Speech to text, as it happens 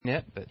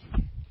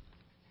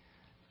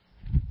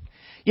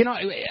You know,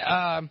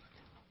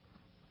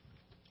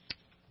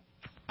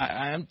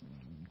 I'm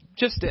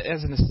just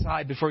as an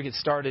aside before we get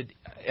started,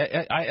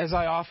 as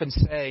I often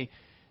say,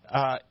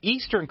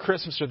 Easter and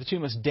Christmas are the two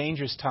most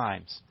dangerous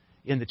times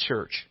in the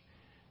church.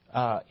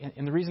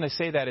 And the reason I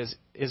say that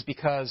is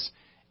because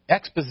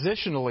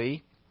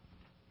expositionally,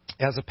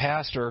 as a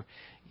pastor,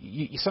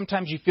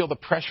 sometimes you feel the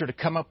pressure to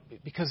come up,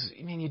 because,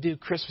 I mean, you do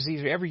Christmas,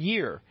 Easter every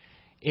year.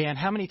 And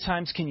how many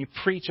times can you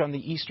preach on the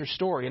Easter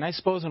story? And I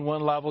suppose on one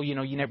level,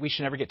 we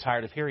should never get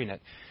tired of hearing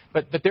it.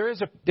 But there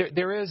is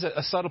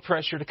a subtle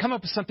pressure to come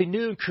up with something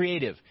new and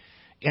creative.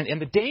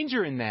 And the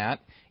danger in that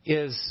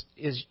is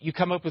you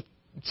come up with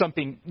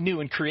something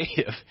new and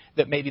creative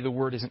that maybe the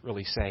Word isn't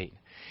really saying.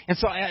 And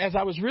so as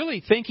I was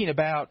really thinking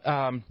about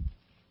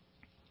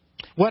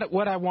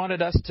what I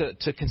wanted us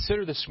to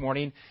consider this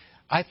morning,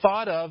 I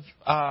thought of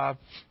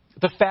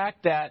the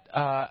fact that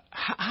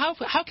how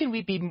can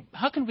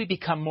we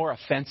become more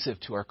offensive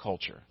to our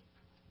culture?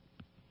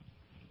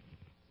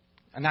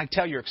 And I can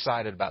tell you're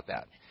excited about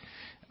that.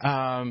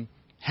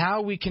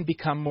 How we can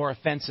become more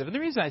offensive. And the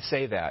reason I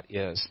say that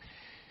is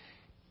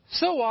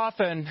so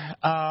often,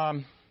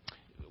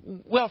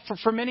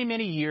 for many,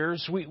 many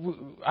years,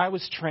 I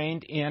was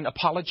trained in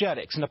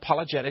apologetics, and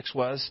apologetics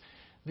was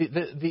the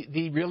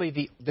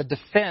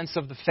defense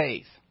of the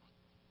faith.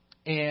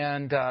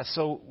 And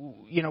so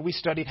we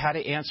studied how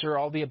to answer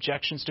all the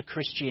objections to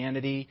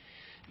Christianity,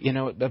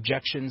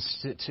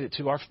 objections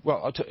to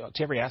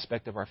every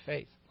aspect of our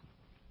faith.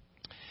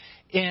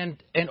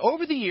 And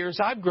over the years,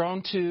 I've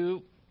grown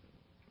to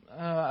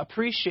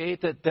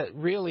appreciate that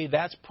really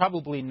that's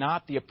probably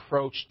not the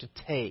approach to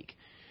take.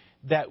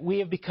 That we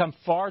have become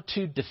far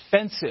too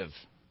defensive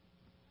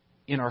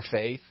in our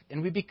faith,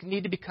 and we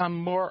need to become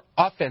more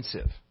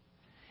offensive.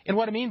 And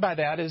what I mean by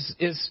that is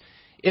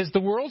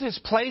the world has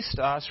placed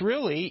us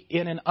really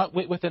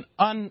with an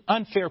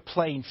unfair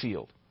playing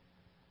field,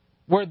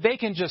 where they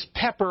can just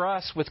pepper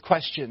us with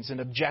questions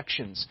and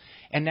objections,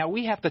 and now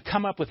we have to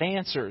come up with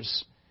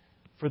answers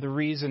for the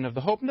reason of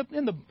the hope.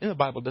 And the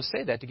Bible does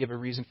say that, to give a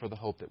reason for the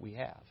hope that we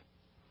have.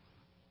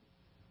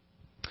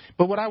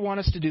 But what I want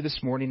us to do this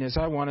morning is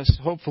I want us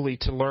hopefully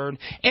to learn.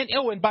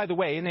 And by the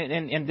way,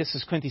 and this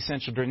is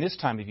quintessential during this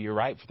time of year,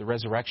 right, for the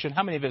resurrection.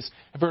 How many of us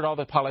have heard all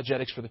the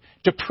apologetics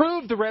to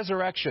prove the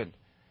resurrection?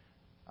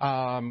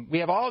 We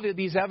have all of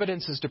these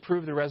evidences to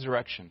prove the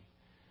resurrection.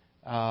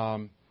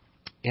 And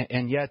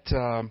yet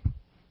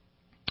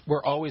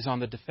we're always on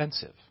the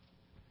defensive.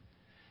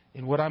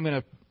 And what I'm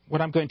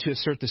going to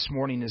assert this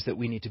morning is that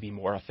we need to be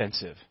more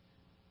offensive.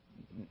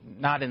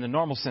 Not in the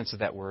normal sense of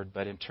that word,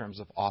 but in terms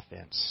of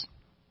offense.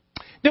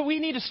 Now, we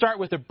need to start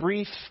with a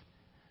brief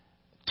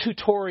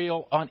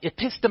tutorial on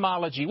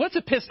epistemology. What's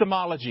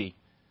epistemology?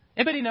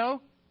 Anybody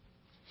know?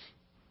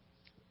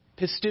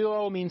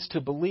 Pisteuo means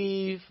to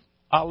believe.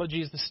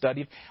 Ology is the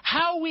study of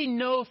how we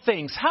know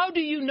things. How do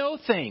you know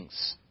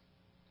things?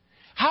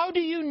 How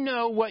do you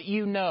know what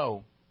you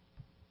know?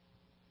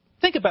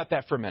 Think about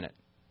that for a minute.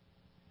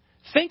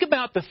 Think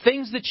about the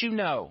things that you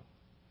know.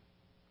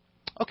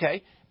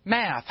 Okay,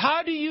 math.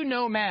 How do you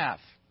know math?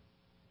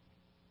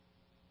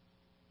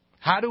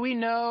 How do we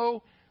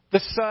know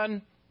the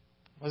sun?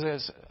 I was going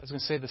to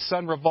say the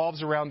sun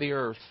revolves around the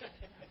earth.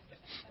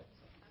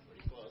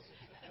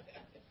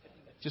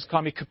 Just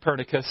call me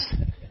Copernicus.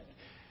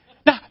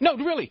 No,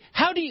 really.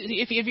 How do you?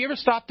 If you ever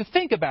stop to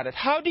think about it,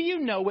 how do you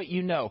know what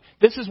you know?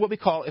 This is what we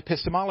call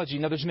epistemology.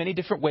 Now, there's many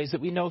different ways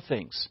that we know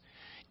things,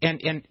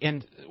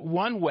 and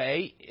one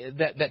way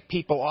that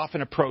people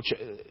often approach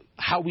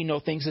how we know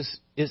things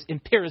is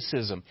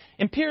empiricism.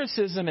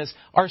 Empiricism is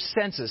our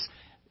senses.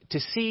 To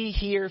see,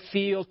 hear,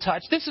 feel,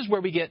 touch. This is where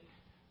we get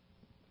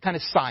kind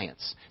of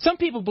science. Some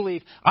people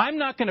believe, I'm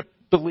not going to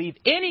believe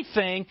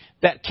anything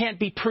that can't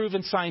be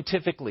proven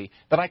scientifically,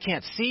 that I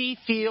can't see,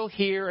 feel,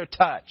 hear, or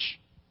touch.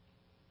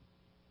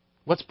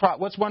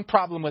 What's one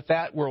problem with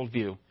that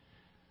worldview?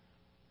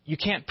 You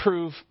can't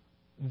prove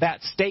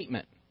that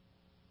statement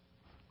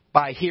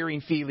by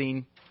hearing,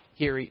 feeling,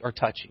 hearing, or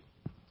touching.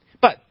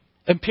 But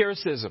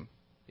empiricism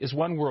is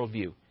one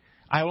worldview.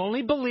 I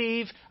only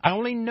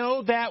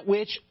know that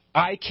which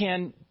I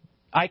can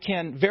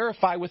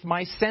verify with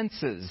my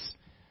senses.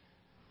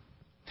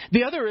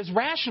 The other is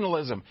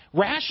rationalism.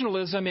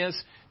 Rationalism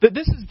is that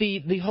this is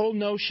the whole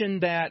notion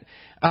that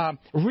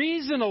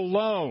reason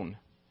alone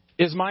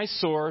is my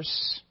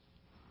source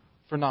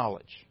for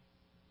knowledge.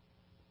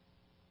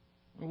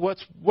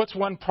 What's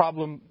one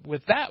problem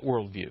with that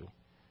worldview?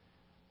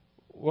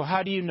 Well,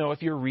 how do you know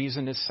if your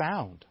reason is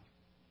sound?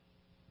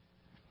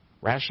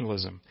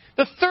 Rationalism.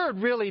 The third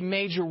really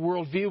major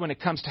worldview when it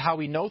comes to how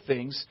we know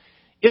things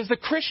is the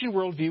Christian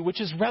worldview, which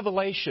is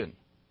revelation.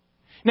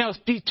 Now,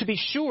 to be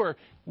sure,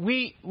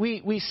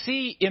 we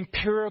see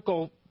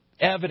empirical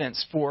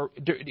evidence for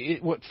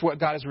what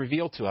God has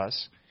revealed to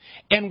us.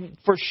 And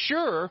for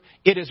sure,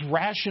 it is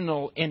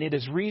rational and it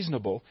is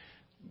reasonable.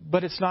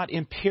 But it's not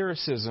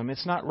empiricism,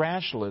 it's not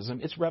rationalism,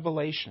 it's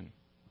revelation.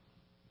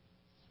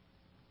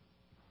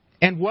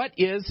 And what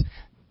is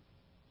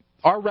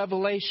our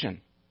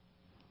revelation?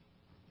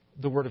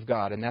 The Word of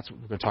God, and that's what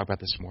we're going to talk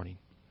about this morning.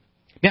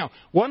 Now,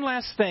 one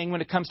last thing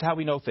when it comes to how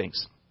we know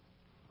things,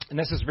 and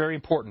this is very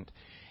important.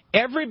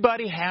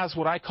 Everybody has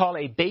what I call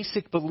a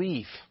basic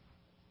belief.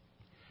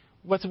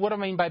 What do I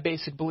mean by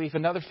basic belief?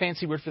 Another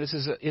fancy word for this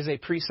is a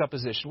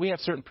presupposition. We have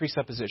certain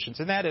presuppositions,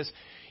 and that is,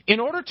 in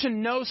order to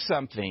know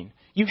something,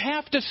 you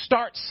have to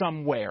start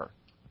somewhere.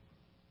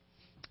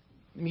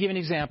 Let me give you an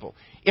example.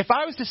 If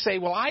I was to say,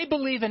 well, I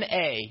believe in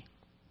A,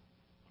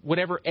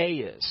 whatever A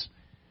is,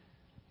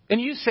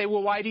 and you say,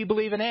 well, why do you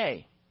believe in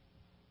A?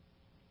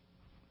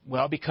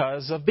 Well,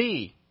 because of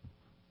B.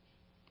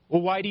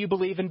 Well, why do you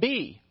believe in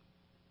B?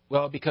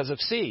 Well, because of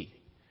C.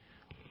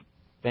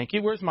 Thank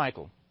you. Where's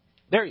Michael?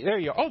 There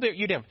you are. Oh, there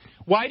you do.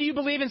 Why do you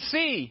believe in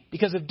C?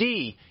 Because of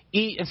D,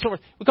 E, and so forth.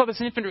 We call this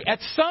an infinite. At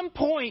some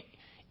point,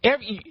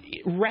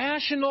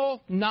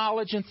 rational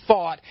knowledge and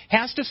thought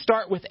has to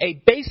start with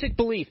a basic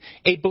belief,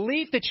 a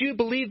belief that you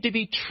believe to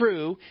be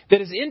true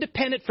that is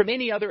independent from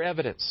any other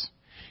evidence.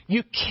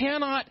 You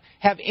cannot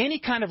have any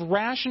kind of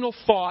rational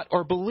thought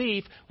or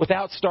belief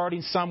without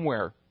starting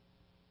somewhere.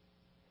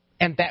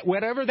 And that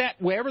wherever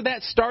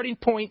that starting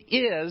point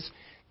is,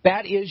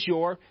 that is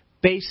your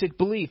basic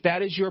belief.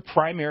 That is your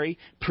primary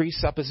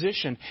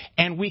presupposition.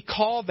 And we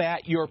call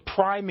that your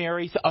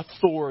primary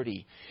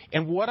authority.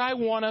 And what I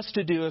want us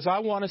to do is I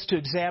want us to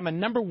examine,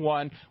 number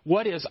one,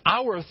 what is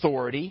our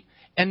authority?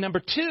 And number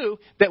two,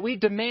 that we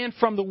demand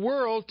from the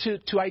world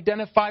to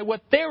identify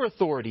what their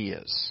authority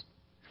is,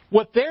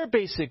 what their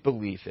basic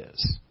belief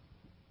is.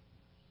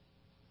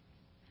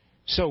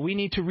 So we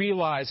need to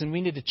realize and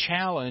we need to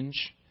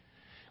challenge,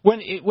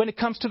 when it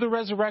comes to the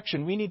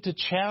resurrection, we need to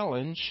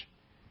challenge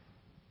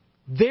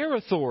their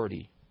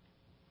authority.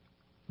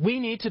 We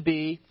need to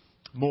be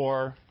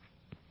more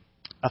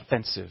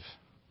offensive,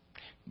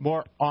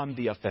 more on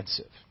the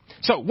offensive.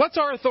 So, what's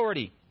our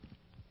authority?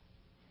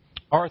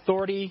 Our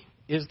authority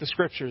is the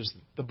Scriptures,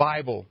 the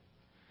Bible,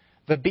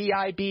 the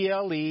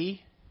Bible.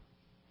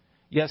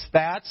 Yes,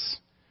 that's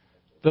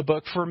the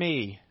book for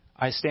me.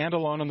 I stand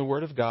alone on the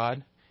Word of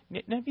God.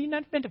 Have you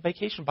not been to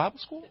Vacation Bible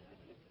School?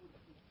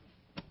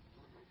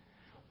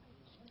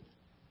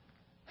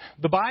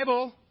 The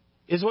Bible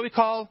is what we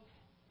call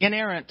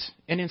inerrant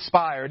and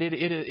inspired. It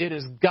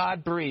is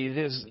God-breathed.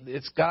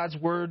 It's God's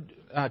word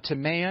to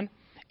man,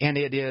 and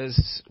it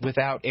is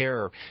without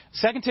error.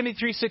 2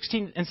 Timothy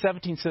 3:16 and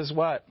 17 says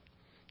what?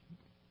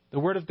 The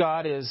word of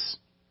God is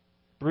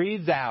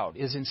breathed out,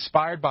 is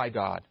inspired by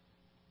God.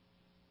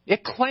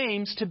 It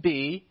claims to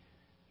be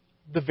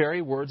the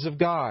very words of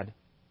God.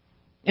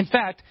 In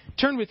fact,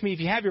 turn with me, if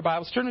you have your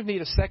Bibles, turn with me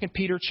to 2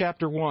 Peter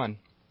chapter 1.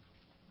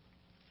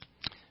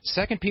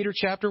 2 Peter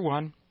chapter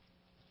 1.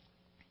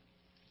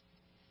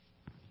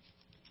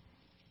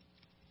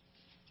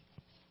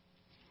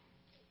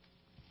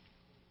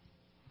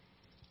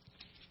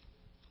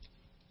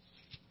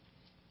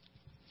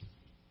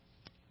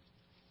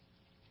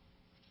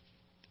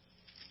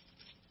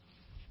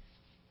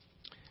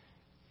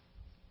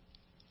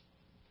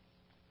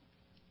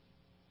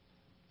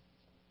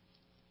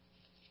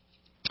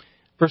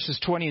 Verses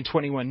 20 and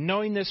 21.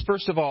 Knowing this,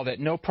 first of all, that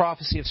no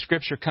prophecy of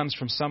Scripture comes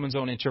from someone's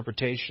own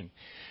interpretation.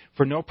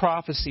 For no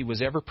prophecy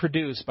was ever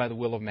produced by the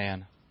will of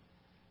man.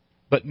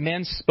 But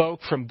men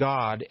spoke from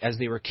God as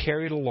they were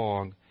carried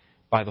along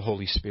by the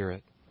Holy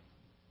Spirit.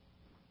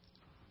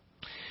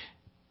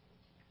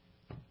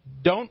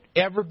 Don't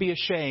ever be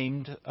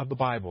ashamed of the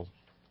Bible.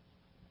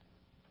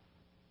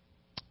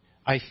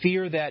 I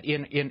fear that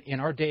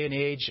in our day and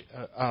age,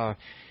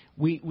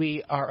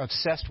 we are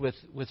obsessed with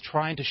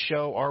trying to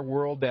show our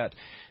world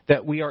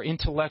that we are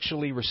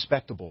intellectually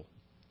respectable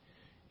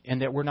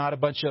and that we're not a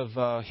bunch of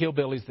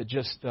hillbillies that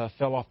just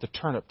fell off the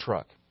turnip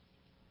truck.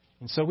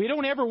 And so we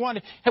don't ever want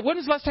to... When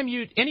was the last time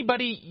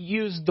anybody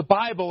used the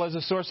Bible as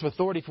a source of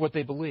authority for what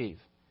they believe?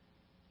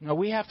 No,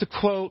 we have to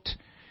quote...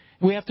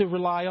 We have to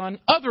rely on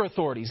other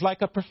authorities,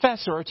 like a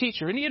professor or a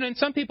teacher. And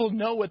some people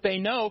know what they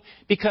know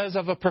because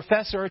of a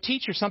professor or a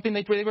teacher, something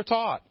they were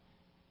taught.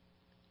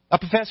 A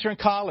professor in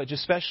college,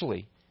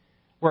 especially,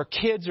 where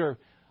kids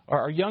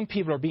or young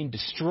people are being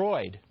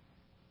destroyed.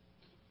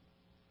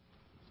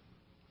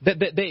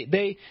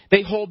 They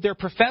hold their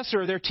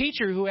professor or their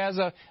teacher who has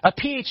a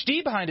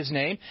PhD behind his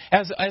name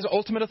as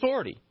ultimate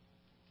authority.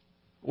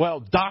 Well,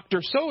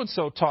 Dr.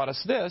 So-and-so taught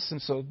us this,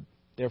 and so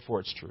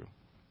therefore it's true.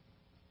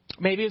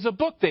 Maybe it's a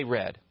book they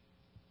read.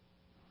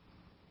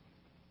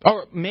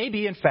 Or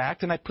maybe, in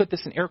fact, and I put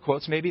this in air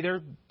quotes, maybe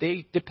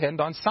they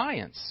depend on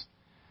science.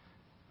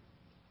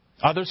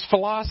 Others,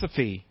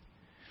 philosophy.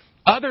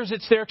 Others,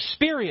 it's their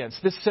experience.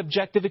 This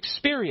subjective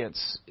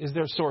experience is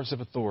their source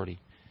of authority.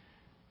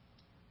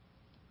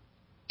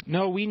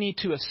 No, we need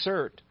to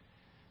assert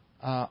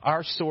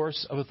our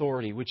source of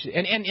authority,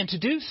 and to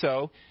do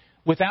so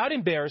without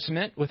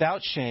embarrassment,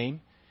 without shame,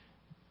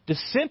 to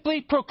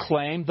simply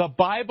proclaim the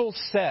Bible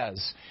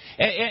says.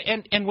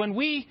 And when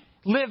we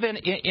live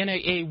in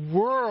a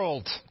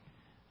world,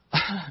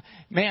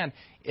 man,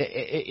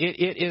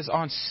 it is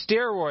on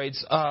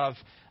steroids of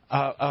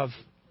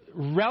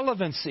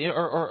relevancy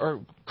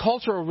or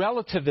cultural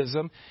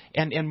relativism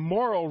and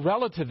moral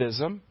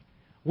relativism,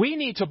 We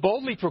need to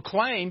boldly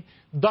proclaim,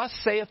 "Thus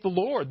saith the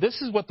Lord."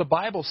 This is what the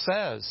Bible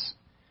says.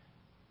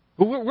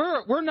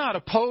 We're not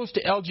opposed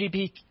to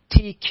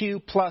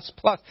LGBTQ++.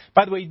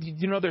 By the way,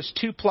 you know there's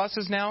 2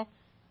 pluses now?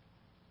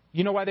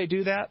 You know why they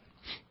do that?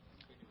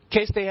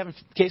 In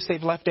case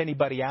they've left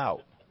anybody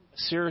out.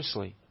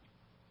 Seriously.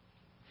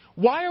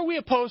 Why are we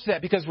opposed to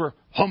that? Because we're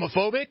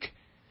homophobic?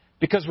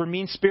 Because we're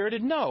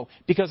mean-spirited? No.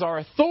 Because our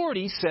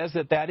authority says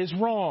that is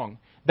wrong.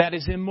 That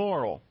is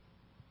immoral.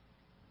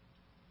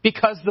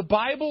 Because the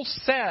Bible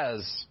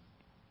says.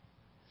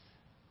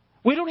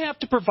 We don't have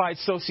to provide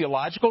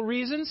sociological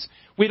reasons.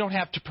 We don't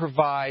have to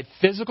provide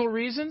physical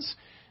reasons.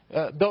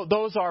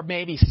 Those are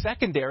maybe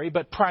secondary,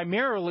 but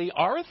primarily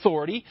our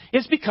authority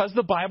is because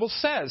the Bible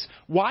says.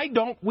 Why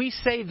don't we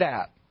say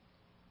that?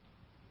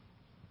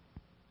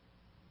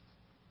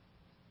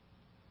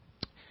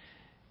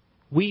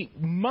 We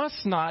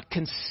must not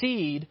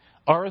concede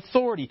our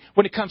authority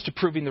when it comes to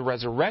proving the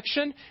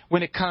resurrection,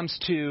 when it comes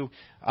to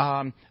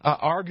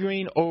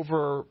arguing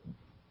over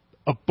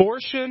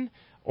abortion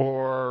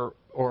or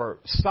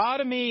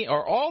sodomy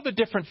or all the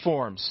different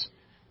forms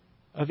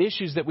of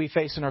issues that we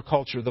face in our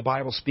culture. The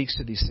Bible speaks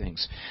to these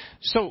things.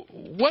 So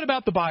what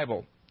about the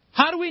Bible?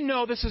 How do we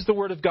know this is the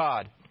Word of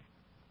God?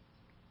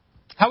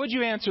 How would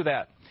you answer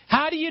that?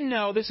 How do you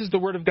know this is the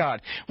Word of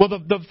God? Well,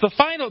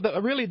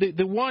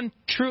 the one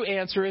true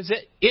answer is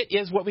it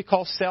is what we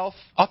call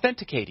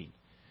self-authenticating.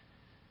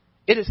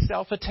 It is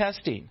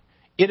self-attesting.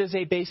 It is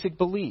a basic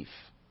belief.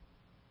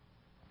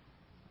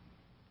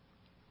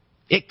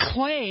 It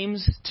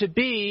claims to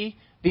be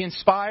the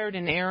inspired,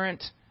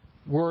 inerrant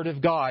Word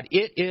of God.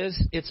 It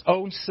is its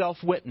own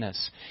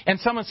self-witness. And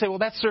someone say, well,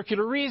 that's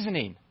circular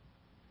reasoning.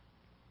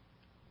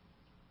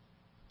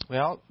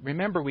 Well,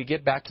 remember, we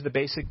get back to the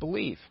basic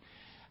belief.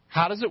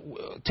 How does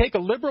it take a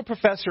liberal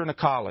professor in a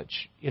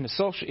college in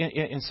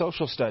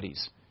social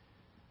studies?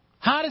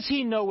 How does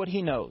he know what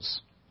he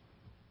knows?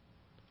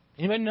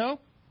 Anybody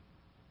know?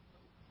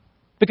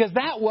 Because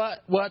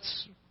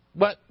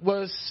what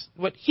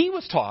he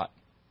was taught,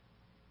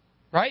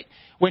 right?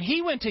 When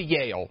he went to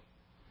Yale,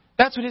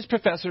 that's what his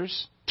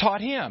professors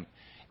taught him,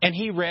 and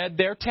he read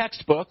their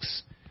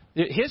textbooks,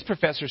 his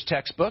professors'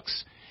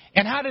 textbooks.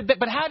 And how did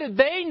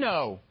they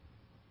know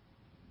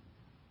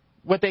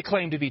what they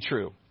claimed to be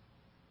true?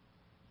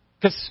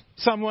 Because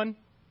someone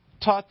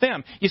taught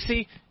them. You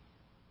see,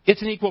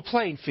 it's an equal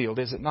playing field,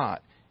 is it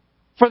not?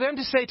 For them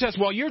to say to us,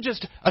 well, you're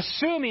just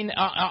assuming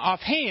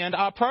offhand,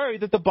 a priori,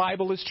 that the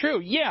Bible is true.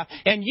 Yeah,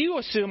 and you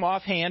assume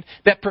offhand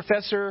that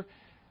Professor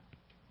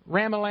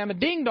Ramalama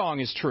Ding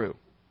Dong is true.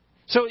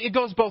 So it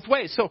goes both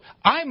ways. So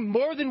I'm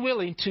more than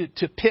willing to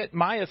pit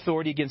my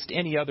authority against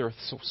any other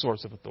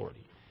source of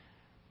authority.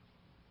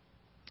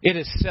 It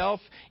is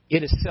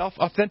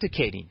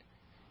self-authenticating.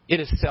 It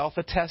is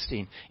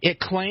self-attesting. It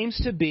claims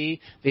to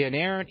be the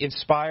inerrant,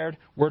 inspired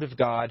Word of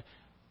God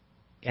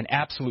and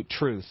absolute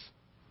truth.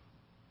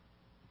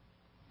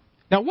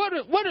 Now, what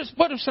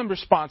are some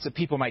response that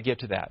people might give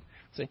to that?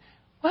 Say,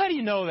 well, how do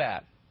you know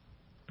that?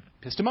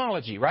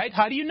 Epistemology, right?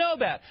 How do you know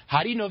that?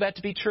 How do you know that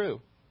to be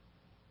true?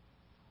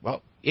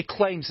 Well, it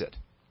claims it.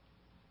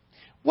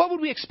 What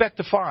would we expect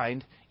to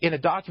find in a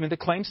document that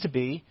claims to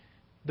be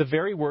the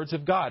very words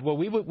of God? Well,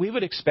 we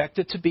would expect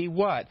it to be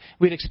what?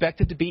 We'd expect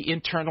it to be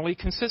internally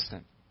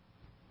consistent.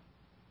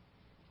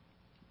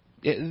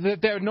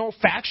 There are no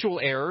factual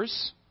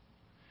errors.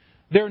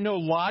 There are no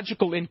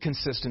logical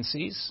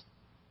inconsistencies.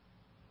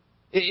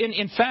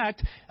 In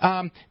fact,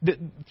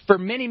 for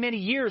many, many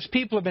years,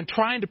 people have been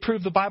trying to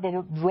prove the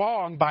Bible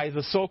wrong by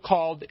the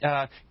so-called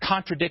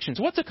contradictions.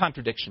 What's a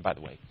contradiction, by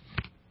the way?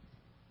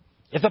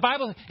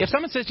 If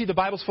someone says to you the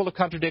Bible's full of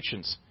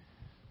contradictions,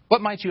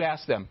 what might you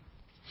ask them?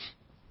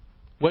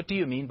 What do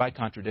you mean by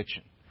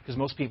contradiction? Because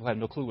most people have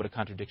no clue what a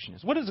contradiction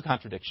is. What is a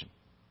contradiction?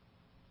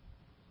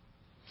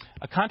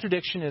 A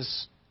contradiction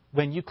is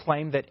when you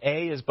claim that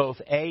A is both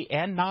A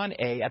and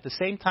non-A at the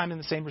same time in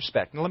the same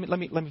respect. Now, let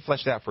me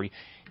flesh that out for you.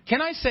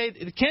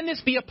 Can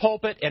this be a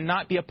pulpit and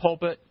not be a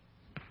pulpit?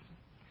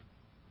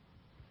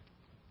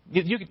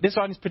 This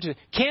audience,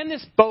 can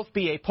this both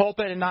be a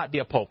pulpit and not be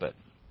a pulpit?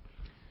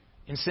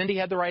 And Cindy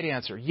had the right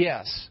answer.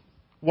 Yes.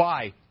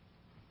 Why?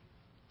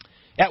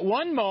 At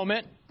one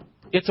moment,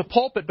 it's a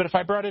pulpit, but if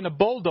I brought in a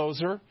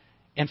bulldozer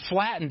and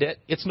flattened it,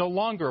 it's no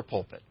longer a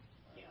pulpit.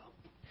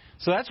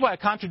 So that's why a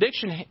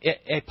contradiction,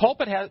 a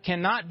pulpit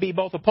cannot be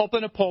both a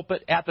pulpit and a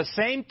pulpit at the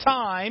same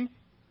time.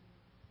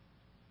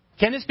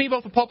 Can this be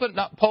both a pulpit and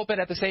not pulpit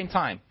at the same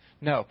time?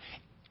 No.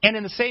 And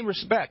in the same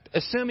respect,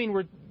 assuming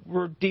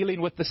we're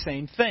dealing with the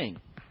same thing.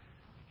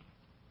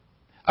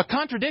 A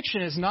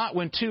contradiction is not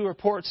when two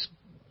reports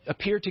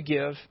appear to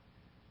give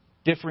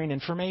differing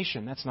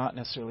information. That's not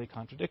necessarily a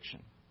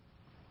contradiction.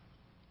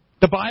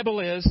 The Bible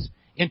is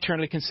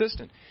internally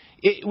consistent.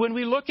 When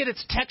we look at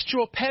its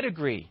textual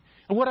pedigree,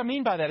 and what I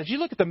mean by that, if you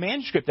look at the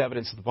manuscript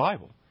evidence of the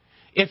Bible,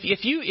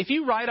 if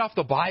you write off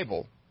the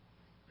Bible,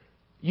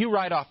 you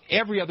write off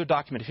every other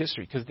document of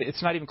history because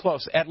it's not even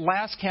close. At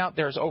last count,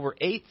 there's over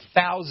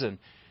 8,000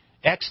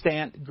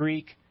 extant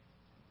Greek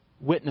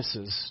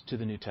witnesses to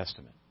the New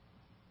Testament.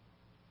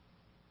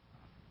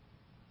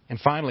 And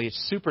finally, its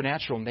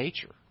supernatural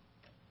nature.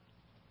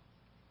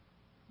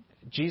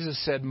 Jesus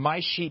said,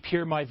 "My sheep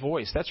hear my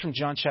voice." That's from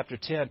John chapter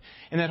 10.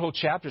 And that whole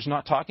chapter is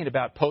not talking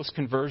about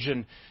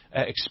post-conversion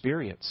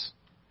experience.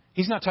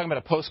 He's not talking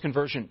about a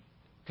post-conversion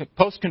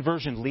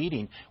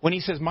leading. When he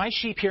says, "My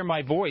sheep hear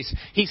my voice,"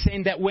 he's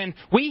saying that when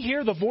we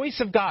hear the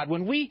voice of God,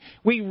 when we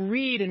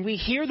read and we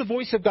hear the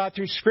voice of God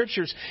through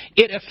Scriptures,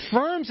 it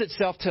affirms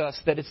itself to us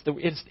that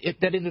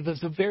it is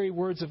the very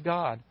words of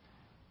God.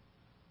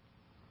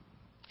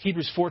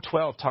 Hebrews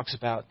 4:12 talks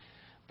about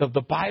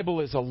the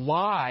Bible is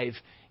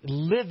alive,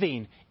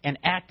 living, and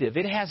active.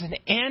 It has an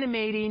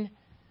animating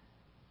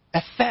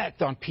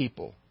effect on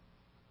people.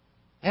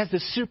 It has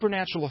this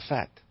supernatural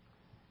effect.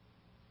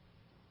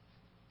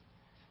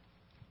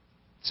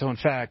 So, in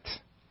fact,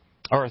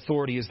 our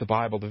authority is the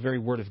Bible, the very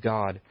Word of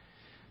God.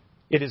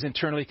 It is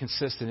internally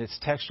consistent. Its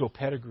textual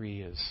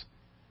pedigree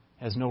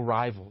has no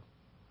rival.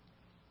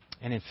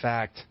 And, in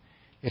fact,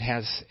 it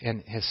has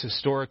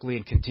historically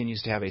and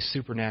continues to have a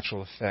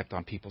supernatural effect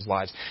on people's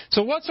lives.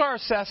 So what's our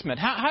assessment?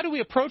 How do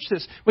we approach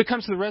this when it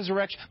comes to the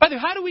resurrection? By the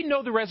way, how do we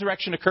know the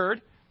resurrection occurred?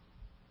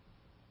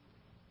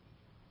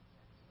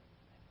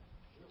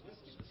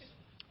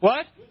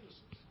 What?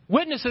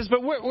 Witnesses,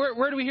 but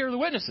where do we hear the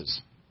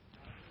witnesses?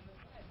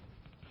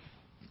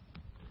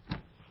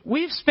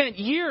 We've spent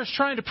years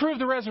trying to prove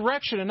the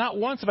resurrection, and not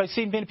once have I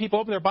seen many people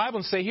open their Bible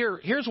and say,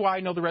 here's why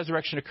I know the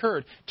resurrection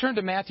occurred. Turn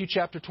to Matthew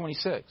chapter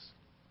 26.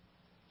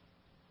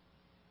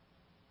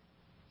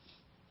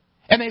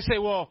 And they say,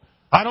 "Well,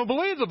 I don't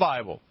believe the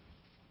Bible."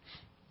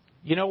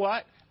 You know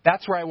what?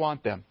 That's where I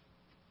want them.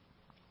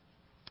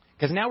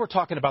 Because now we're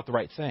talking about the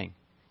right thing.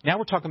 Now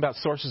we're talking about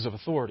sources of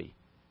authority.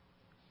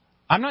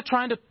 I'm not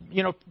trying to,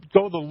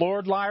 go the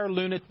Lord liar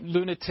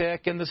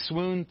lunatic and the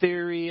swoon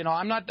theory.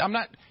 I'm not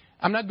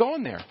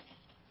going there.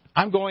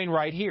 I'm going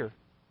right here.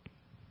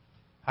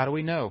 How do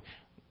we know?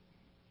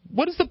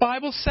 What does the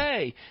Bible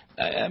say?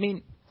 I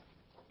mean,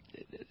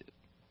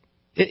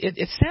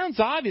 it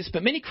sounds obvious,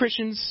 but many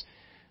Christians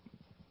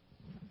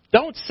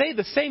don't say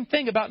the same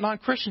thing about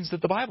non-Christians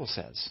that the Bible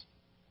says.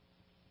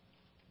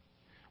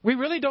 We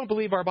really don't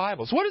believe our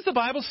Bibles. What does the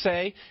Bible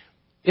say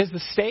is the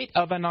state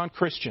of a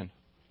non-Christian?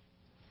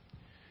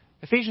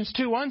 Ephesians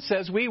 2:1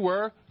 says we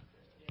were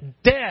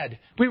dead.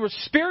 We were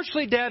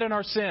spiritually dead in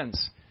our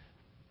sins.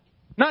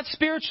 Not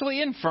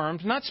spiritually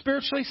infirmed, not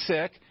spiritually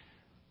sick,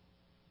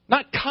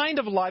 not kind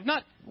of alive,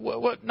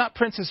 not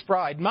Princess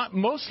Bride, not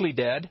mostly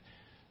dead,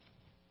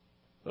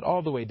 but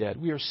all the way dead.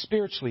 We are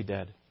spiritually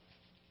dead.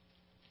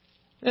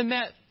 And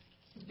that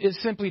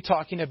is simply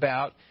talking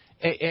about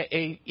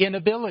a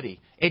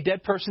inability. A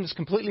dead person is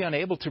completely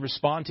unable to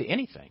respond to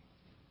anything.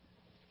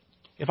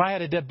 If I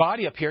had a dead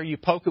body up here, you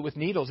poke it with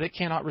needles, it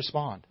cannot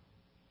respond.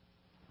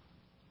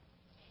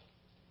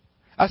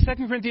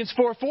 2 Corinthians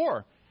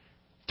 4:4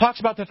 talks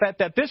about the fact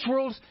that this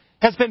world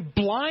has been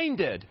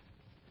blinded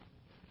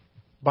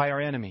by our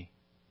enemy.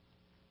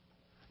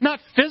 Not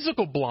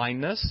physical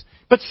blindness,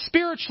 but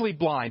spiritually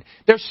blind.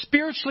 They're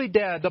spiritually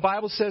dead. The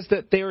Bible says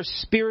that they are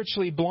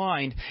spiritually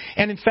blind.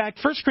 And in fact,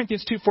 1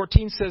 Corinthians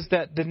 2:14 says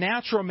that the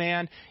natural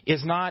man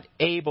is not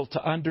able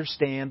to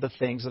understand the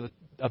things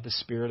of the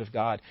Spirit of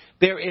God.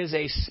 There is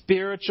a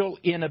spiritual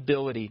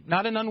inability,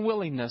 not an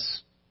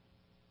unwillingness,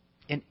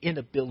 an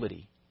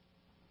inability.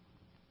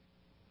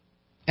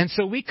 And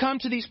so we come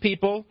to these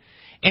people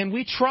and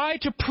we try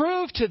to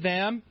prove to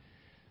them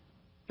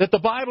that the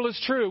Bible is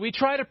true. We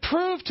try to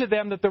prove to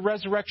them that the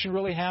resurrection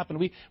really happened.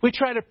 We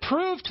try to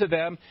prove to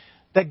them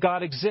that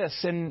God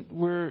exists. And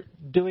we're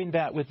doing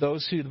that with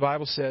those who the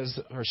Bible says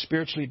are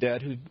spiritually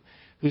dead,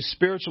 whose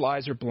spiritual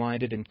eyes are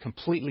blinded and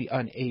completely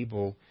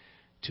unable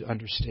to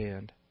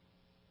understand.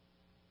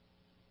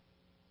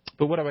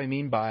 But what do I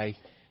mean by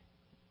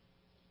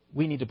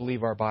we need to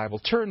believe our Bible?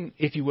 Turn,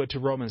 if you would, to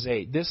Romans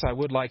 8. This I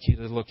would like you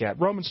to look at.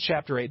 Romans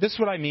chapter 8. This is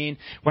what I mean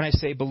when I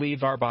say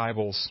believe our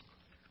Bibles.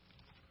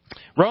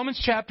 Romans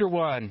chapter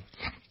 1.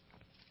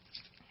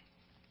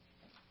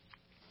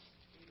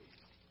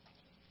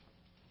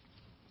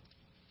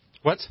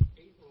 What?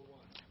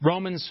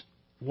 Romans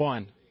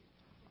 1.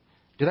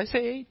 Did I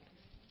say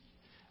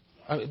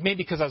 8? Maybe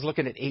because I was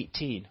looking at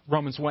 18.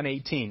 Romans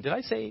 1:18. Did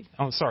I say 8?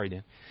 Oh, sorry,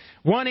 Dan.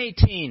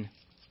 1:18.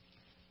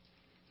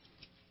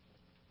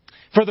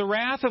 For the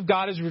wrath of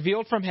God is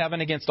revealed from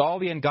heaven against all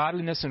the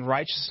ungodliness and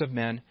righteousness of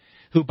men,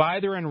 who by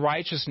their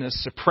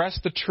unrighteousness suppress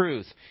the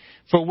truth.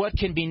 For what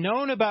can be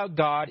known about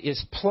God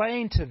is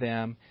plain to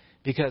them,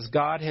 because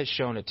God has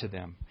shown it to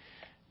them.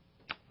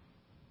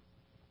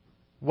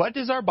 What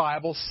does our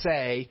Bible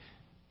say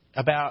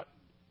about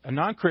a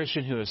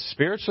non-Christian who is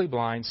spiritually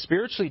blind,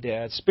 spiritually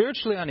dead,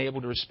 spiritually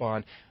unable to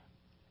respond?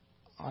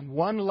 On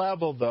one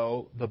level,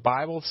 though, the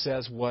Bible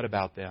says what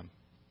about them?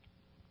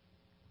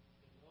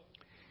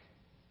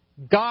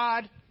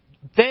 God,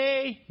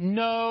 they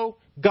know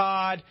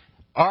God,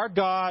 our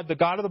God, the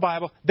God of the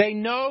Bible. They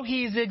know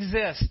He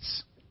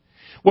exists.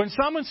 When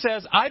someone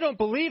says, I don't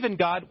believe in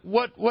God,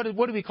 what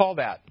do we call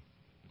that?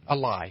 A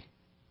lie.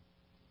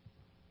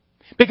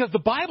 Because the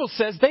Bible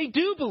says they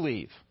do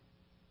believe.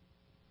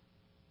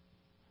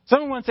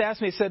 Someone once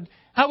asked me, he said,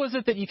 how was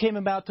it that you came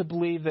about to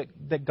believe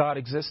that God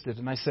existed?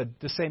 And I said,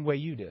 the same way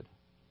you did.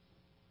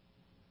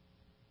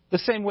 The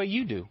same way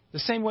you do. The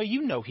same way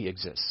you know He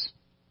exists.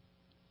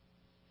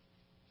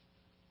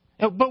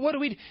 But what do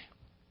we do?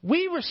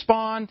 We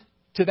respond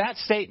to that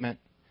statement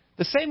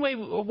the same way.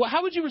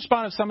 How would you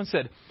respond if someone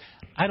said,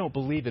 I don't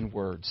believe in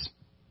words?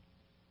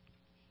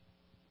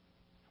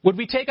 Would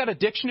we take out a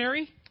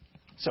dictionary?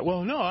 So,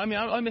 well, no,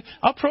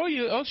 I'll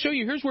show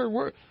you, here's where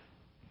we're...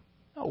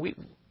 No,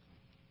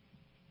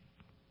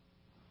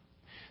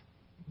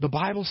 the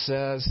Bible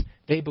says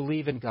they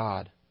believe in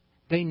God.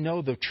 They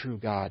know the true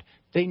God.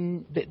 They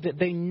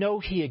know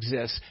He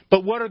exists.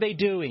 But what are they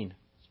doing?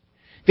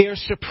 They are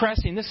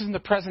suppressing. This is in the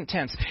present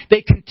tense.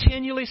 They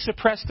continually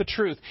suppress the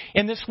truth.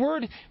 And this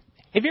word,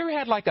 have you ever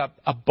had like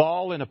a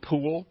ball in a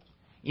pool?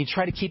 You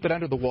try to keep it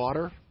under the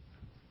water,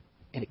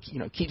 and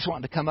it keeps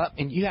wanting to come up,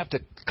 and you have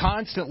to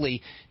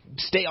constantly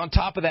stay on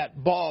top of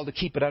that ball to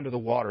keep it under the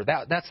water.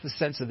 That's the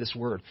sense of this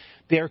word.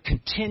 They are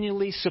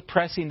continually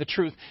suppressing the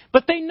truth.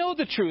 But they know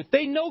the truth.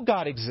 They know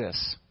God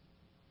exists.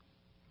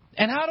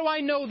 And how do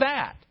I know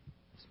that?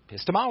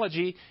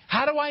 Epistemology.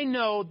 How do I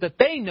know that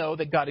they know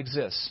that God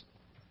exists?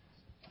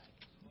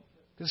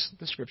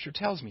 The Scripture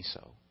tells me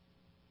so.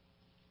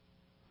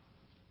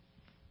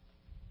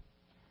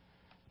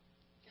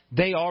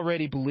 They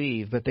already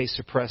believe, but they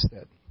suppress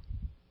it.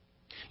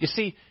 You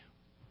see,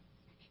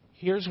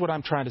 here's what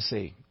I'm trying to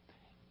say.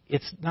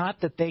 It's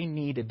not that they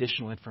need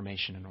additional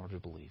information in order to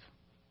believe.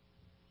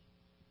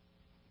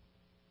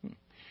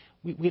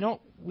 We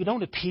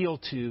don't appeal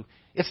to...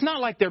 It's not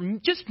like they're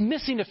just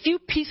missing a few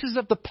pieces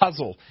of the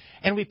puzzle,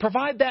 and we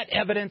provide that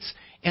evidence,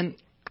 and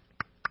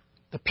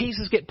the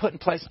pieces get put in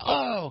place.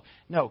 Oh,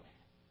 no.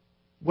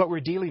 What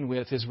we're dealing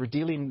with is we're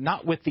dealing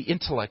not with the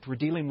intellect. We're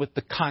dealing with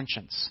the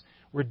conscience.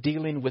 We're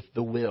dealing with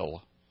the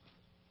will.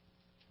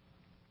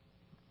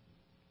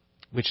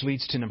 Which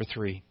leads to number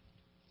 3,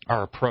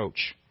 our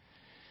approach.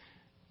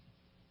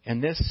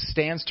 And this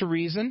stands to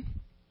reason.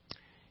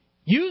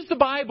 Use the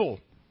Bible.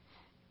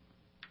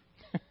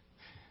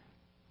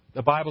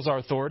 The Bible's our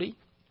authority.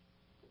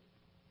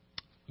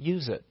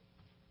 Use it.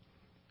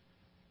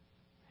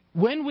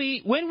 When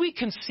we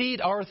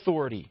concede our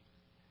authority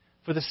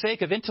for the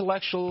sake of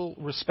intellectual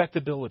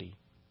respectability,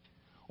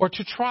 or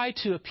to try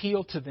to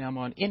appeal to them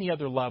on any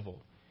other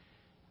level,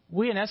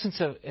 we in essence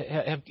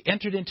have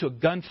entered into a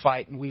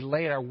gunfight and we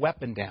lay our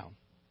weapon down.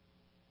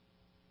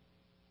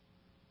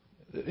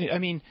 I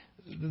mean,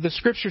 the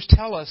Scriptures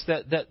tell us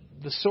that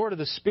the sword of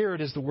the Spirit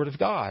is the Word of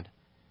God.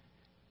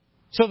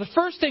 So the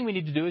first thing we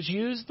need to do is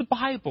use the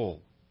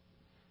Bible.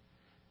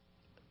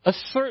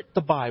 Assert the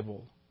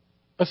Bible.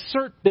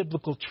 Assert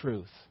biblical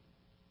truth.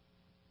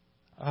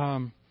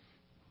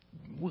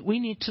 We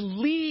need to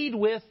lead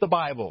with the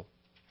Bible.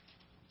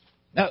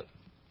 Now,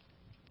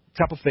 a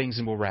couple things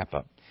and we'll wrap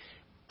up.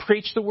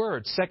 Preach the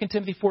Word. 2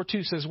 Timothy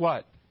 4:2 says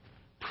what?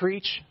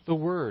 Preach the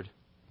Word.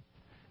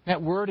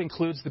 That Word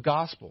includes the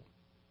gospel.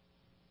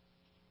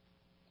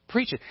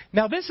 Preach it.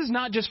 Now, this is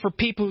not just for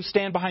people who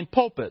stand behind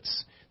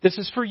pulpits. This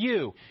is for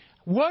you.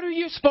 What are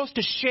you supposed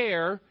to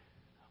share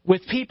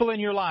with people in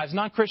your lives,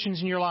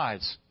 non-Christians in your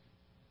lives?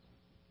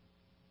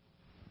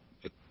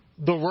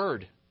 The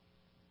Word.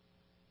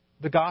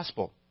 The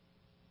gospel.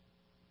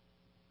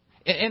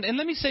 And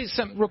let me say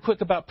something real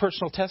quick about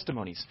personal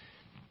testimonies.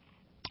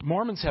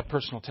 Mormons have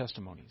personal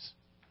testimonies.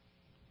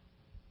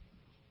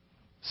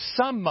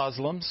 Some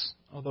Muslims,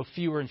 although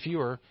fewer and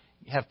fewer,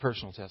 have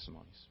personal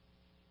testimonies.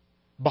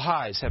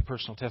 Baha'is have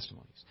personal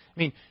testimonies. I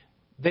mean,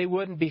 they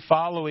wouldn't be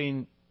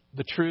following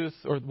the truth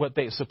or what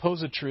they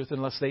supposed truth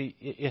unless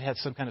it had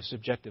some kind of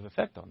subjective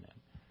effect on them.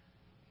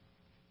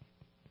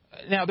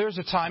 Now, there's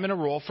a time and a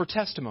role for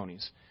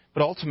testimonies,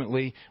 but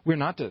ultimately, we're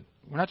not to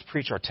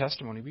preach our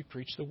testimony. We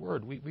preach the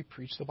Word. We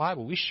preach the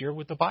Bible. We share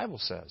what the Bible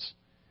says.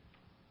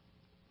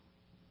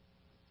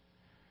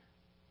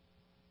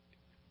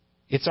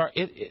 It's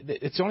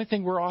the only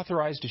thing we're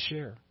authorized to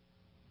share.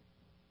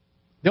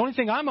 The only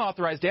thing I'm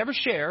authorized to ever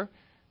share,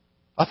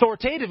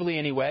 authoritatively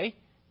anyway,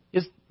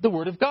 is the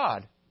Word of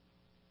God.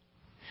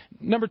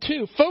 Number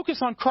 2,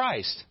 focus on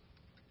Christ.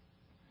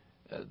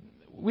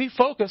 We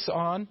focus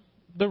on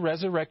the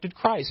resurrected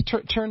Christ.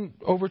 Turn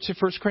over to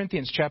 1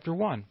 Corinthians chapter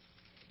 1.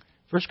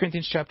 1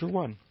 Corinthians chapter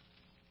 1.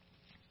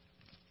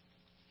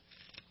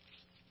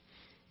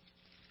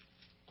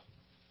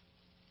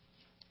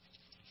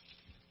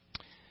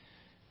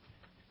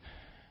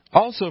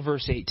 Also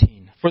verse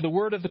 18. For the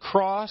word of the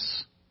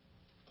cross,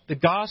 the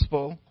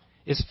gospel,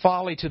 is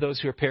folly to those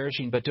who are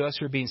perishing, but to us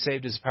who are being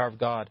saved is the power of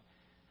God.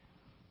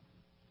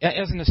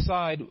 As an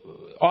aside,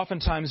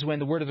 oftentimes when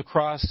the word of the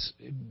cross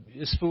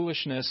is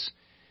foolishness,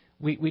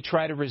 we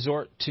try to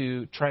resort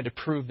to trying to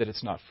prove that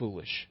it's not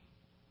foolish.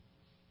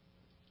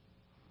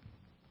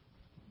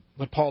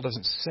 But Paul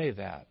doesn't say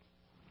that.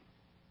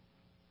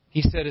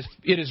 He said,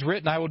 it is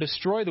written, I will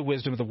destroy the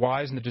wisdom of the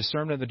wise, and the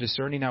discernment of the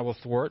discerning I will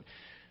thwart.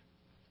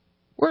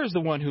 Where is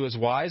the one who is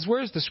wise?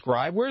 Where is the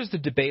scribe? Where is the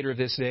debater of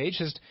this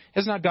age?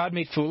 Has not God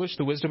made foolish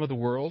the wisdom of the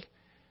world?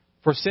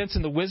 For since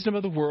in the wisdom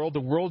of the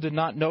world did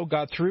not know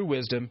God through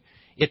wisdom,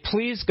 it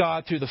pleased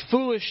God through the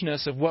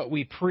foolishness of what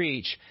we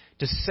preach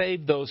to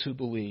save those who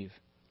believe.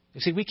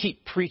 You see, we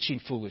keep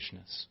preaching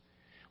foolishness.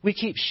 We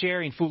keep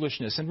sharing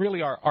foolishness. And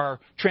really our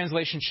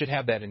translation should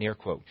have that in air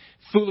quote.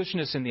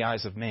 Foolishness in the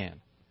eyes of man.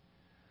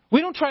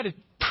 We don't try to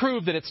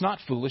prove that it's not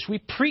foolish. We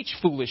preach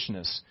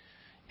foolishness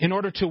in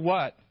order to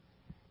what?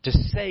 To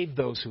save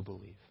those who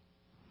believe.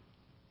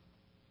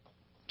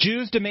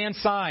 Jews demand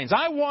signs.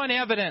 I want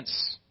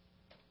evidence.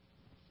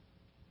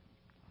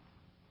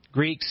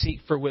 Greeks seek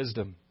for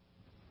wisdom.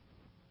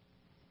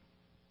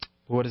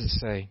 What does it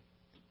say?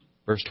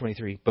 Verse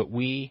 23. But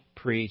we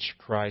preach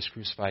Christ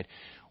crucified.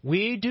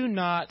 We do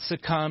not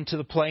succumb to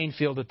the playing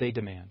field that they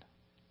demand.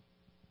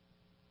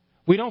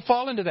 We don't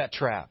fall into that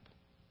trap.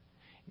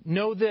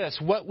 Know this,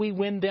 what we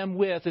win them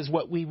with is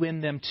what we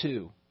win them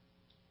to.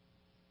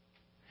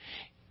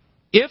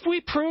 If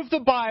we prove the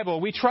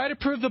Bible, we try to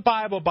prove the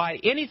Bible by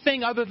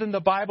anything other than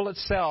the Bible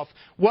itself,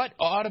 what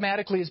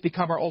automatically has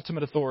become our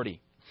ultimate authority?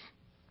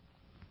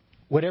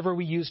 Whatever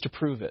we use to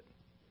prove it.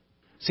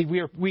 See,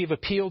 we've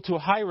appealed to a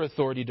higher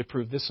authority to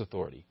prove this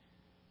authority.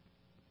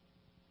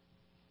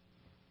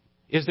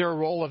 Is there a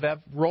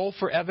role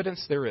for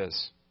evidence? There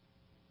is.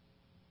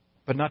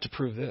 But not to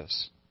prove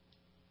this.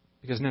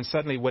 Because then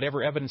suddenly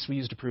whatever evidence we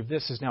use to prove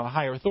this is now a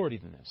higher authority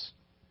than this.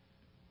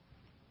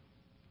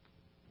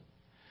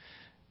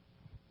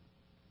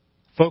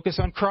 Focus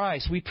on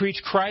Christ. We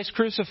preach Christ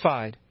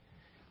crucified.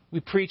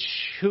 We preach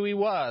who He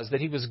was, that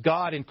He was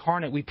God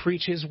incarnate. We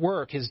preach His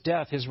work, His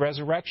death, His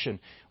resurrection.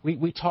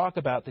 We talk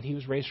about that He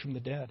was raised from the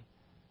dead.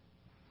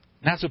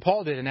 And that's what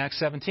Paul did in Acts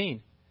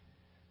 17.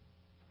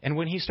 And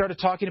when he started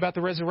talking about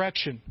the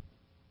resurrection,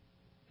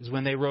 is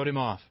when they wrote him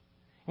off.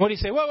 And what did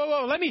he say?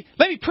 Whoa, let me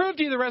prove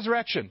to you the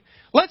resurrection.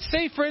 Let's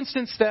say, for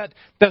instance, that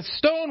the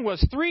stone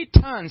was 3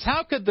 tons.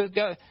 How could the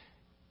guy...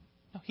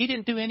 No, he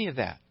didn't do any of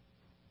that.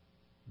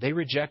 They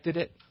rejected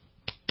it.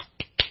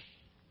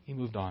 He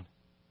moved on.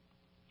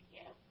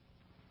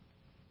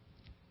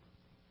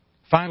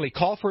 Finally,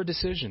 call for a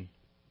decision.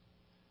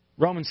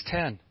 Romans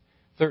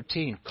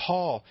 10:13.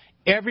 Call.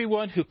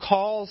 Everyone who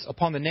calls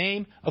upon the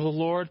name of the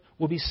Lord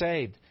will be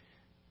saved.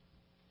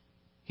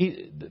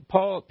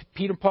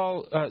 Peter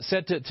Paul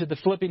said to the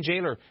Philippian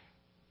jailer,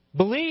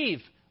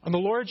 believe on the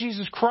Lord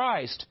Jesus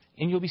Christ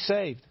and you'll be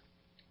saved.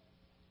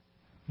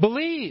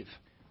 Believe.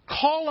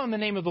 Call on the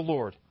name of the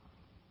Lord.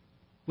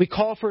 We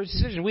call for a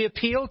decision. We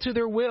appeal to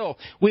their will.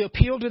 We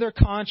appeal to their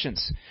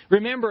conscience.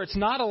 Remember, it's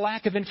not a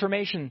lack of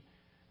information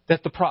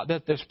that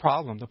there's a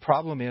problem. The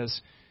problem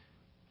is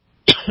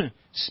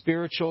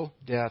spiritual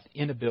death,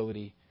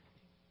 inability,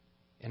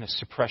 and a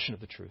suppression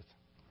of the truth.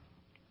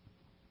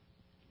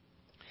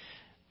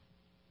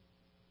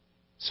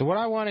 So what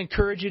I want to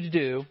encourage you to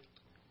do,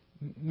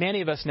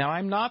 many of us now,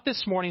 I'm not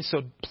this morning,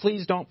 so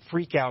please don't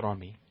freak out on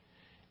me.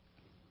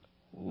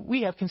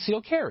 We have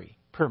concealed carry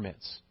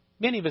permits.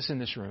 Many of us in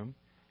this room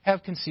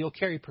have concealed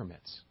carry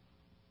permits.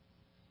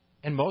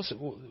 And most,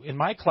 in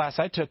my class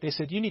I took, they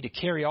said, you need to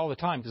carry all the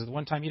time, because the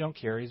one time you don't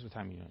carry is the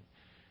time you don't.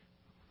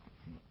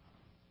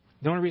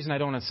 The only reason I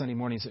don't on Sunday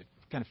mornings, it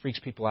kind of freaks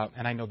people out,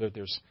 and I know that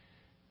there's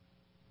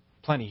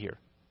plenty here.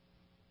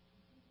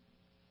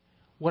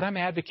 What I'm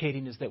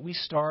advocating is that we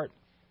start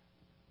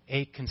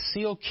a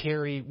concealed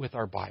carry with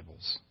our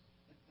Bibles.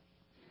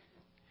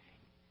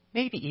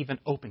 Maybe even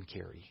open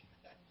carry.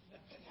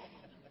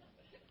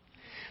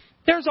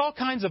 There's all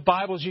kinds of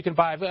Bibles you can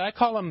buy. I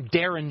call them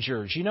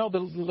Derringers. You know, the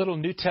little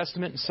New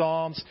Testament and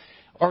Psalms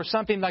or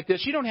something like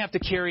this. You don't have to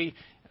carry...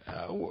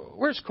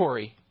 where's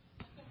Corey?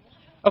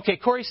 Okay,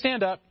 Corey,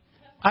 stand up.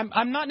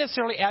 I'm not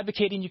necessarily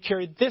advocating you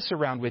carry this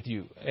around with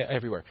you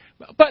everywhere.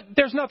 But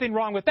there's nothing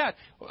wrong with that.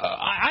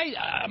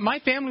 My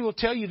family will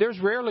tell you there's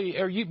rarely,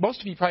 or most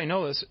of you probably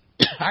know this,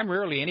 I'm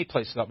rarely any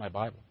place without my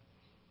Bible.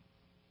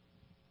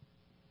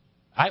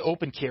 I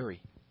open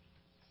carry.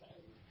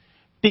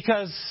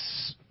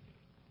 Because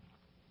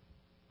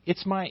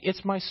it's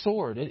my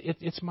sword.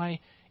 It's my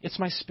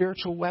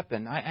spiritual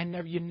weapon.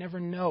 You never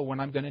know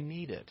when I'm going to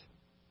need it.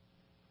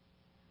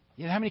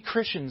 You know how many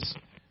Christians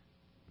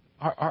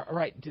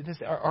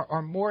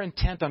are more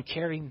intent on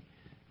carrying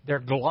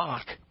their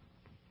Glock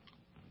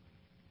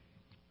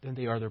than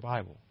they are their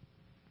Bible.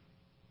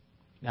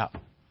 Now,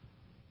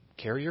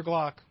 carry your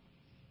Glock.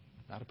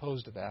 Not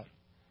opposed to that.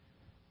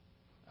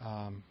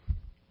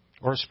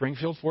 Or a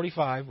Springfield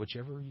 45,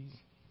 whichever you...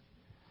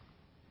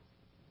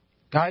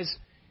 Guys,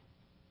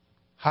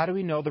 how do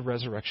we know the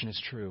resurrection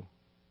is true?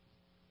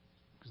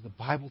 Because the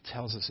Bible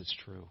tells us it's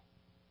true.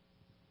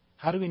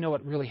 How do we know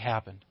it really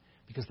happened?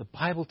 Because the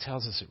Bible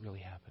tells us it really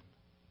happened.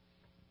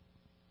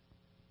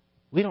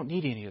 We don't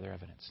need any other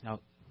evidence.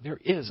 Now, there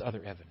is other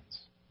evidence.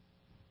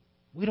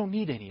 We don't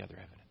need any other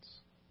evidence.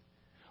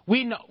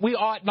 We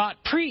ought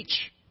not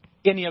preach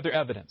any other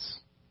evidence.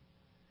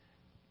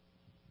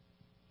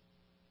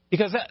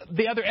 Because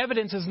the other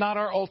evidence is not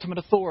our ultimate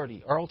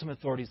authority. Our ultimate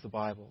authority is the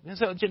Bible. And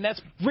so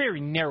that's very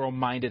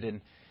narrow-minded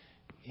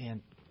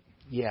and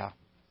yeah,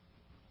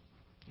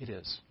 it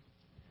is.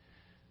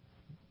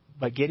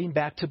 But getting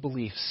back to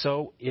belief,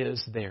 so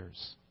is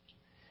theirs.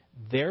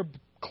 Their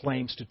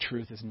claims to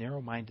truth is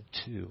narrow-minded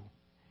too,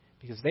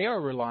 because they are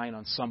relying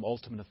on some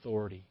ultimate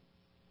authority.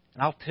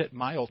 And I'll pit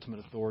my ultimate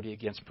authority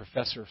against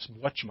Professor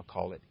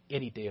whatchamacallit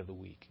any day of the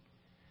week,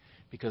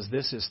 because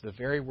this is the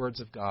very words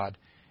of God,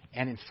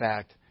 and in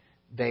fact,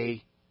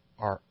 they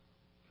are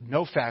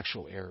no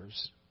factual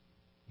errors,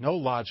 no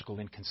logical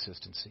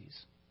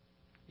inconsistencies.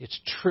 It's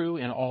true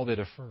in all that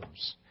it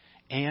affirms,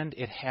 and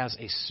it has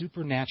a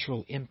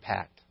supernatural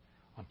impact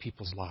on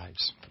people's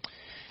lives.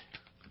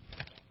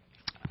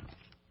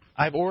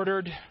 I've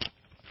ordered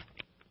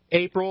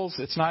April's,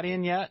 it's not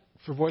in yet,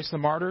 for Voice of the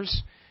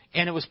Martyrs,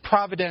 and it was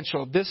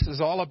providential. This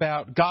is all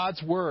about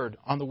God's Word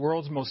on the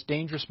world's most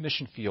dangerous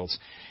mission fields.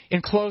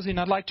 In closing,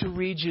 I'd like to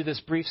read you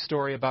this brief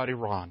story about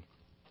Iran.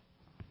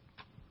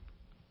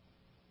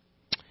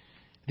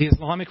 The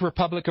Islamic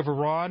Republic of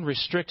Iran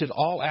restricted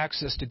all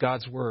access to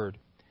God's Word.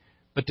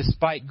 But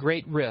despite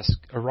great risk,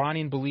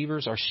 Iranian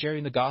believers are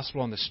sharing the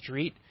gospel on the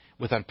street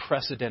with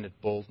unprecedented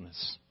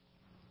boldness.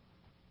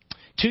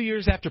 2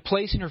 years after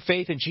placing her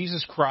faith in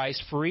Jesus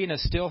Christ, Farina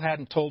still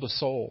hadn't told a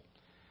soul.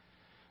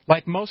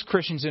 Like most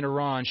Christians in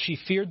Iran, she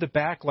feared the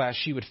backlash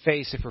she would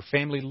face if her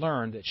family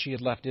learned that she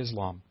had left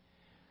Islam,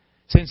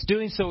 since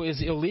doing so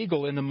is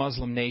illegal in the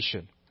Muslim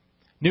nation.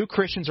 New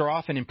Christians are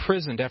often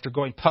imprisoned after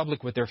going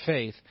public with their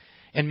faith,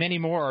 and many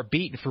more are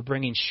beaten for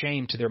bringing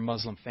shame to their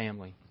Muslim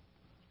family.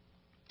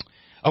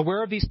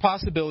 Aware of these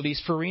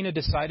possibilities, Farina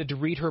decided to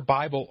read her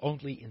Bible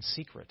only in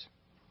secret.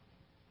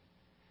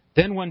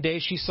 Then one day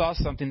she saw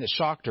something that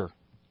shocked her.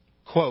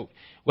 Quote,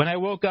 "When I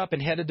woke up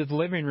and headed to the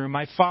living room,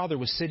 my father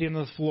was sitting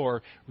on the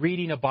floor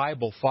reading a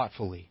Bible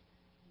thoughtfully.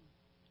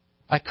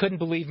 I couldn't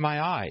believe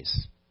my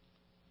eyes."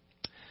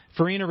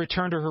 Farina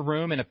returned to her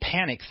room in a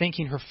panic,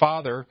 thinking her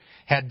father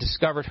had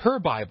discovered her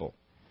Bible.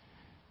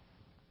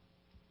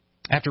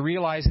 After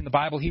realizing the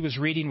Bible he was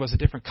reading was a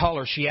different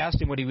color, she asked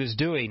him what he was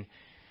doing.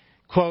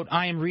 Quote,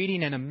 "I am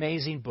reading an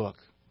amazing book,"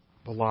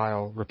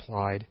 Belial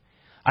replied.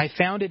 "I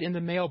found it in the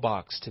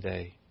mailbox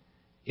today.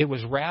 It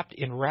was wrapped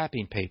in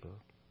wrapping paper."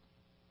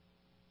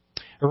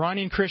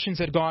 Iranian Christians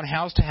had gone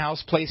house to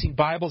house, placing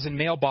Bibles in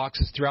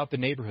mailboxes throughout the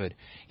neighborhood.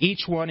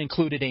 Each one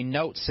included a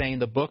note saying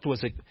the book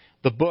was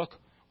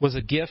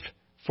a gift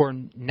for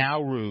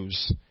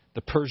Nowruz,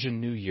 the Persian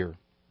New Year.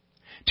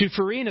 To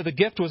Farina, the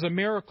gift was a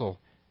miracle,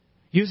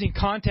 using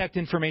contact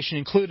information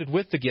included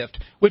with the gift,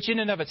 which in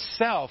and of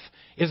itself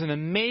is an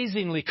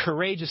amazingly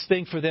courageous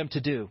thing for them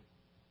to do,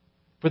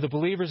 for the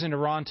believers in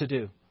Iran to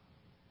do.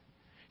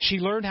 She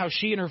learned how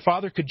she and her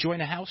father could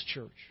join a house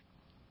church.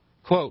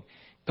 Quote,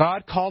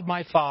 "God called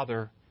my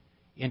father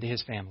into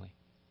his family.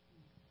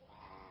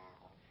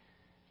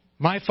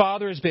 My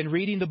father has been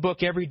reading the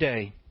book every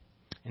day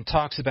and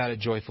talks about it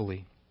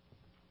joyfully."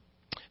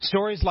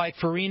 Stories like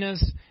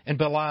Farina's and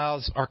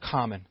Bilal's are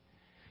common.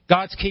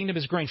 God's kingdom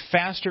is growing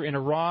faster in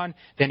Iran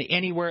than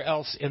anywhere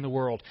else in the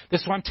world.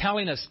 This is what I'm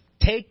telling us.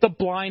 Take the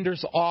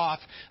blinders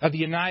off of the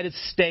United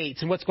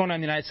States and what's going on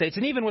in the United States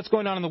and even what's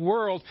going on in the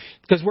world,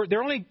 because we're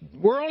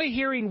only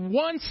hearing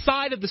one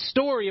side of the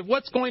story of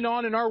what's going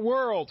on in our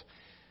world.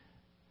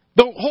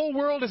 The whole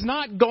world is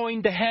not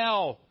going to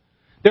hell.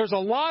 There's a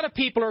lot of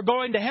people who are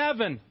going to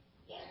heaven.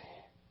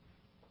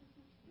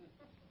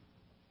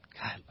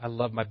 God, I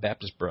love my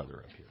Baptist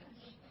brother up here.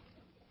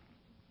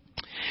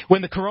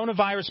 When the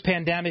coronavirus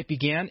pandemic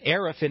began,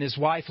 Arif and his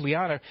wife,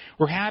 Liana,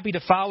 were happy to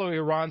follow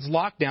Iran's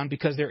lockdown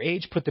because their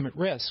age put them at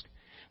risk.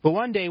 But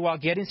one day, while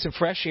getting some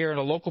fresh air in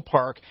a local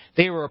park,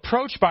 they were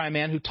approached by a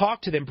man who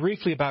talked to them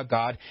briefly about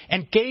God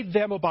and gave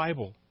them a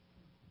Bible.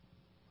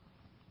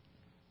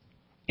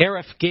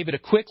 Arif gave it a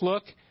quick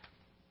look,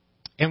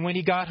 and when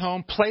he got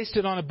home, placed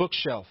it on a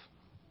bookshelf.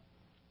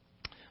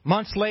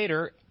 Months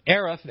later,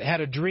 Arif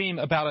had a dream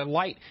about a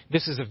light.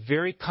 This is a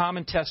very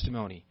common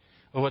testimony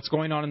of what's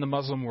going on in the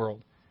Muslim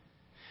world.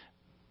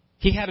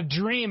 He had a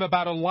dream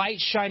about a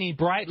light shining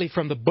brightly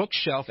from the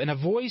bookshelf and a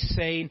voice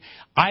saying,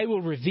 "I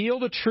will reveal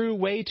the true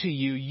way to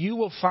you. You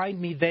will find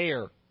me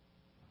there."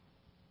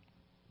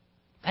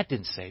 That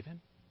didn't save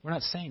him. We're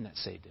not saying that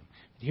saved him.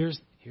 Here's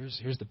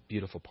the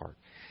beautiful part.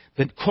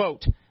 The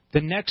quote,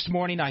 "The next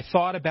morning I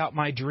thought about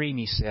my dream,"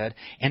 he said,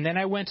 "and then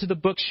I went to the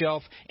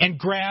bookshelf and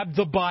grabbed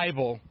the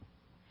Bible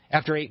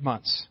after 8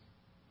 months.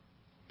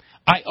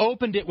 I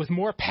opened it with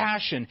more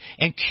passion,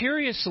 and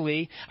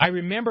curiously, I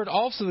remembered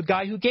also the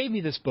guy who gave me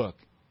this book."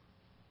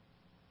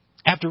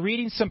 After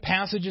reading some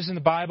passages in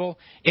the Bible,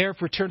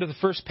 Arif returned to the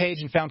first page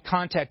and found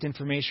contact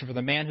information for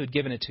the man who had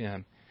given it to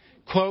him.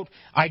 Quote,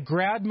 "I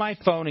grabbed my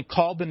phone and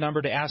called the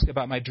number to ask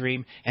about my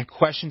dream and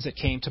questions that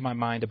came to my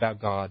mind about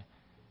God.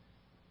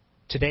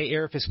 Today,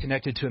 Arif is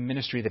connected to a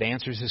ministry that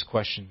answers his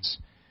questions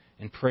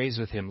and prays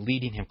with him,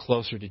 leading him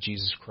closer to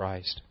Jesus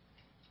Christ."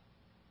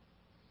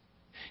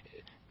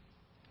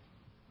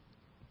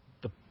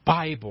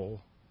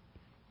 Bible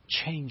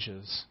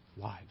changes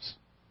lives.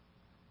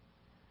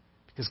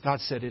 Because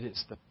God said it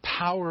is the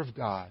power of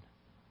God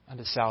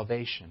unto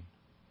salvation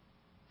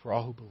for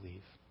all who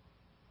believe.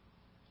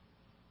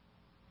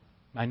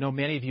 I know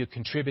many of you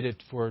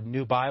contributed for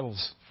new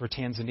Bibles for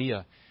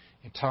Tanzania.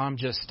 And Tom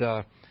just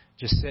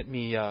sent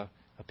me a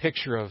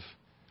picture of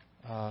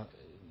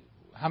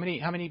how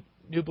many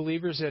new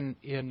believers in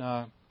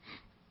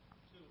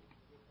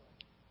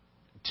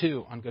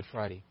 2 on Good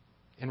Friday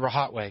in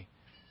Rahatway,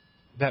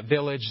 that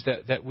village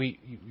that we,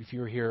 if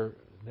you were here,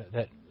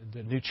 that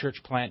the new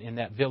church plant in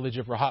that village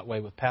of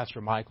Rahatway with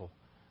Pastor Michael.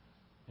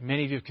 And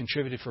many of you have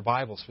contributed for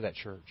Bibles for that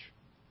church.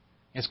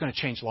 And it's going to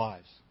change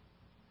lives.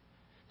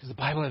 Because the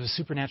Bible has a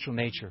supernatural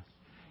nature.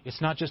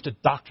 It's not just a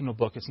doctrinal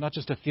book. It's not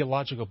just a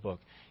theological book.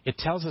 It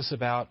tells us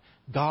about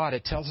God.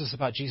 It tells us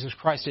about Jesus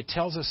Christ. It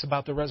tells us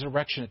about the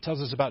resurrection. It tells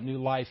us about new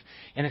life.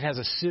 And it has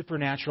a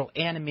supernatural,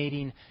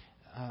 animating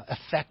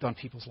effect on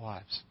people's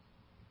lives.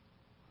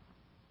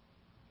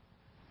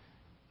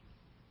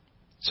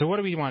 So what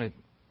do we want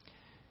to...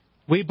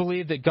 We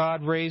believe that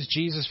God raised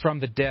Jesus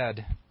from the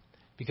dead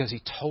because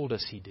He told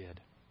us He did.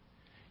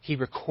 He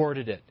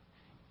recorded it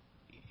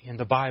in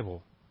the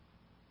Bible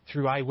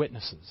through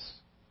eyewitnesses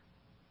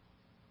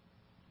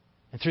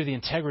and through the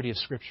integrity of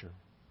Scripture.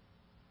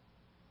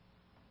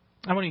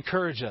 I want to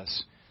encourage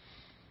us.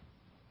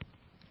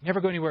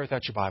 Never go anywhere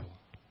without your Bible.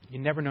 You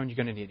never know when you're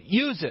going to need it.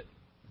 Use it.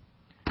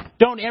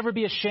 Don't ever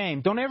be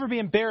ashamed. Don't ever be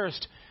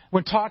embarrassed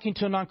when talking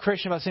to a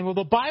non-Christian about saying, well,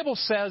 the Bible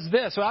says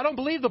this. Well, I don't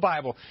believe the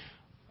Bible.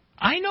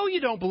 I know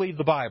you don't believe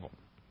the Bible.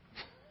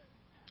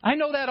 I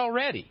know that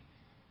already.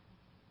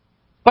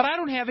 But I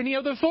don't have any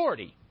other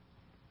authority.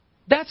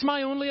 That's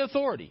my only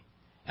authority.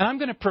 And I'm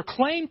going to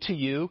proclaim to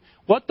you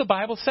what the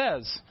Bible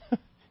says. Do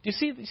you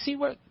see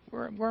where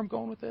I'm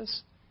going with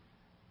this?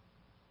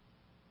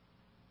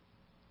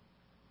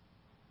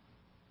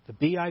 The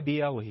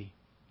Bible.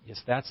 Yes,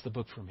 that's the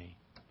book for me.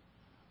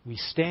 We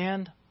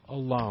stand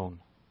alone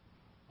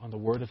on the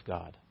Word of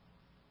God.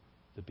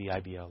 The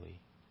Bible.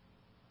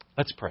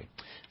 Let's pray.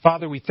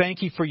 Father, we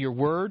thank You for Your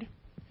Word.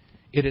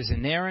 It is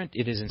inerrant.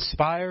 It is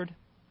inspired.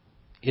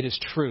 It is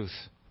truth.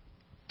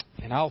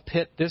 And I'll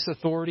pit this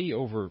authority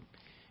over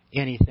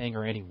anything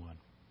or anyone.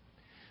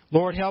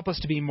 Lord, help us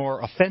to be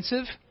more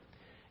offensive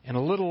and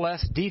a little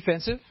less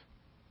defensive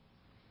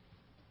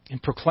in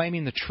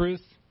proclaiming the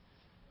truth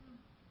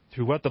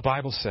through what the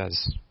Bible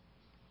says.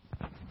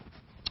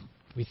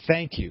 We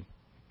thank You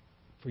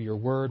for Your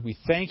Word. We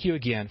thank You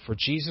again for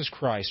Jesus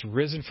Christ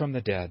risen from the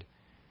dead.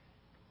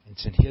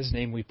 It's in His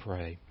name we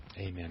pray.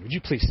 Amen. Would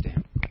you please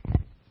stand?